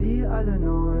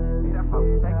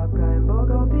Ich hab keinen Bock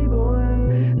auf die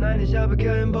Bullen. Nein, ich habe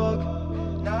keinen Bock.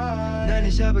 Nein,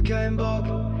 ich habe keinen Bock.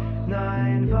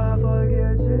 Nein,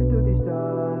 verfolge chill durch die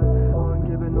Stadt und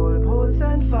gebe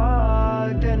 0%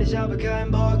 Fuck. Denn ich habe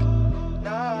keinen Bock.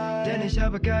 Denn ich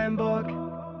habe keinen Bock.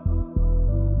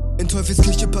 In Teufels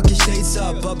Küche pack ich Dates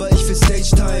ab, aber ich will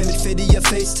Stage-Time, ich fade dir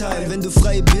FaceTime. Wenn du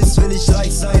frei bist, will ich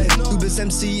reich sein. Du bist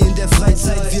MC in der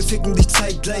Freizeit, wir ficken dich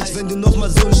zeitgleich. Wenn du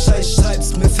nochmal so einen Scheiß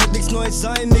schreibst, mir fällt nichts Neues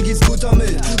ein, mir geht's gut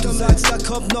damit. Du sagst, da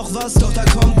kommt noch was, doch da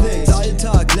kommt nichts.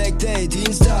 Alltag, Leg Day,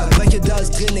 Dienstag, breche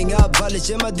das Training ab, weil ich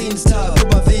immer Dienst hab.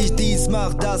 Guck mal, wie ich dies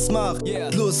mach, das mach,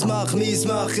 plus mach, mies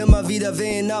mach, immer wieder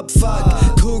wen abfuck.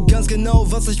 Guck ganz genau,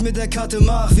 was ich mit der Karte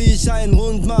mach, wie ich einen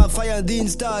Rund mach, feiern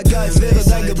Dienstag, als wäre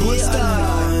dein Geburtstag.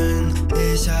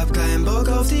 Ich hab keinen Bock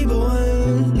auf die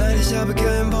Bullen. Nein, ich habe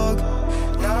keinen Bock.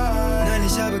 Nein,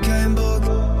 ich habe keinen Bock.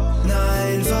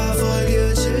 Nein,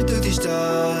 verfolge chill durch die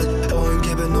Stadt und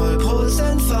gebe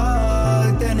 0%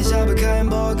 Fuck. Denn ich habe keinen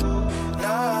Bock.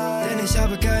 Denn ich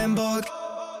habe keinen Bock.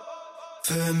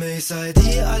 Für mich seid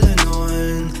ihr alle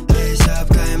Nullen. Ich hab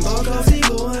keinen Bock auf die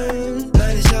Bullen.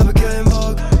 Nein, ich habe keinen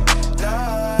Bock.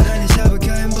 Nein, ich habe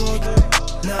keinen Bock.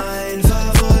 Nein,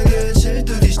 verfolge chill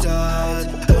durch die Stadt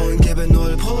und gebe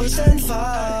 0%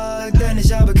 Fuck. Denn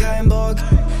ich habe keinen Bock.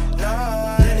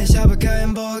 Denn ich habe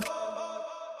keinen Bock.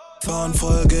 Fahren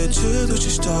voll gechillt durch die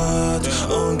Stadt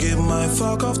und geben mein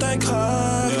Fuck auf dein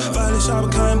Krack, weil ich habe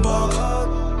keinen Bock.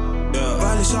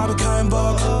 Weil ich habe keinen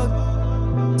Bock.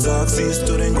 Sag, siehst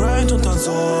du den Grind und dann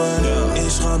Sohn?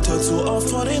 Ich rannte zu oft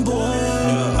vor den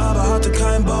Bullen, aber hatte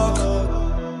keinen Bock.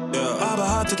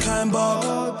 Aber hatte keinen Bock.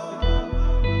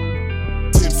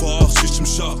 10 vor 8, Schicht im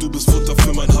Schacht, du bist Futter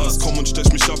für mein Hass. Komm und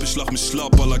stech mich ab, ich lach mich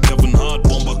schlapp, à la Kevin Hart,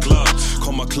 Bomber klar.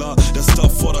 Komm mal klar, der Star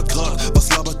fordert grad. Was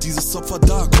labert dieses Opfer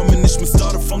da? Komm mir nicht mit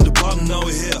started from the bottom, now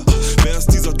we're here. Wer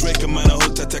ist dieser Drake in meiner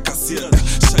Hut, der kassiert?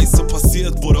 Scheiße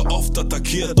passiert, wurde oft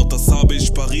attackiert, doch das habe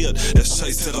ich pariert, der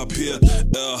Scheiß therapiert.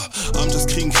 Amtes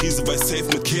kriegen Krise, weil safe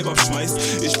mit Kebab schmeißt.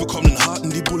 Ich bekomm den harten,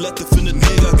 die Bulette findet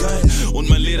mega geil. Und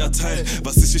mein Lederteil,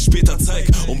 was ich dir später zeig.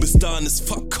 Und bis dahin ist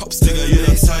Fuck Cops, Digga,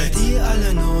 jederzeit. Die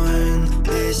alle Nullen.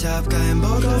 Ich hab keinen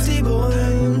Bock auf die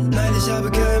Bullen. Nein, ich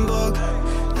habe keinen Bock.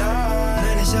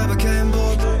 Nein, ich habe keinen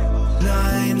Bock.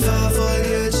 Nein,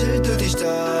 verfolge chill durch die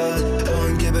Stadt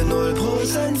und gebe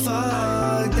 0%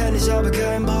 Fuck. Denn ich habe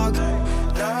keinen Bock.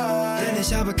 Denn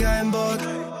ich habe keinen Bock.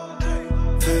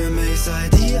 Für mich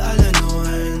seid ihr alle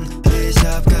Nullen. Ich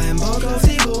hab keinen Bock auf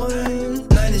die Bullen.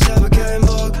 Nein, ich habe keinen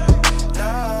Bock.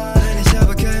 Nein, ich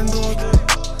habe keinen Bock.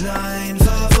 Nein,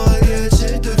 verfolge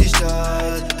chill durch die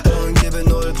Stadt und gebe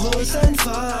 0%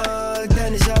 Fuck.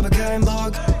 Denn ich habe keinen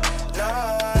Bock.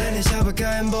 Denn ich habe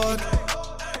keinen Bock.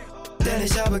 Denn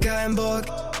ich habe keinen Bock.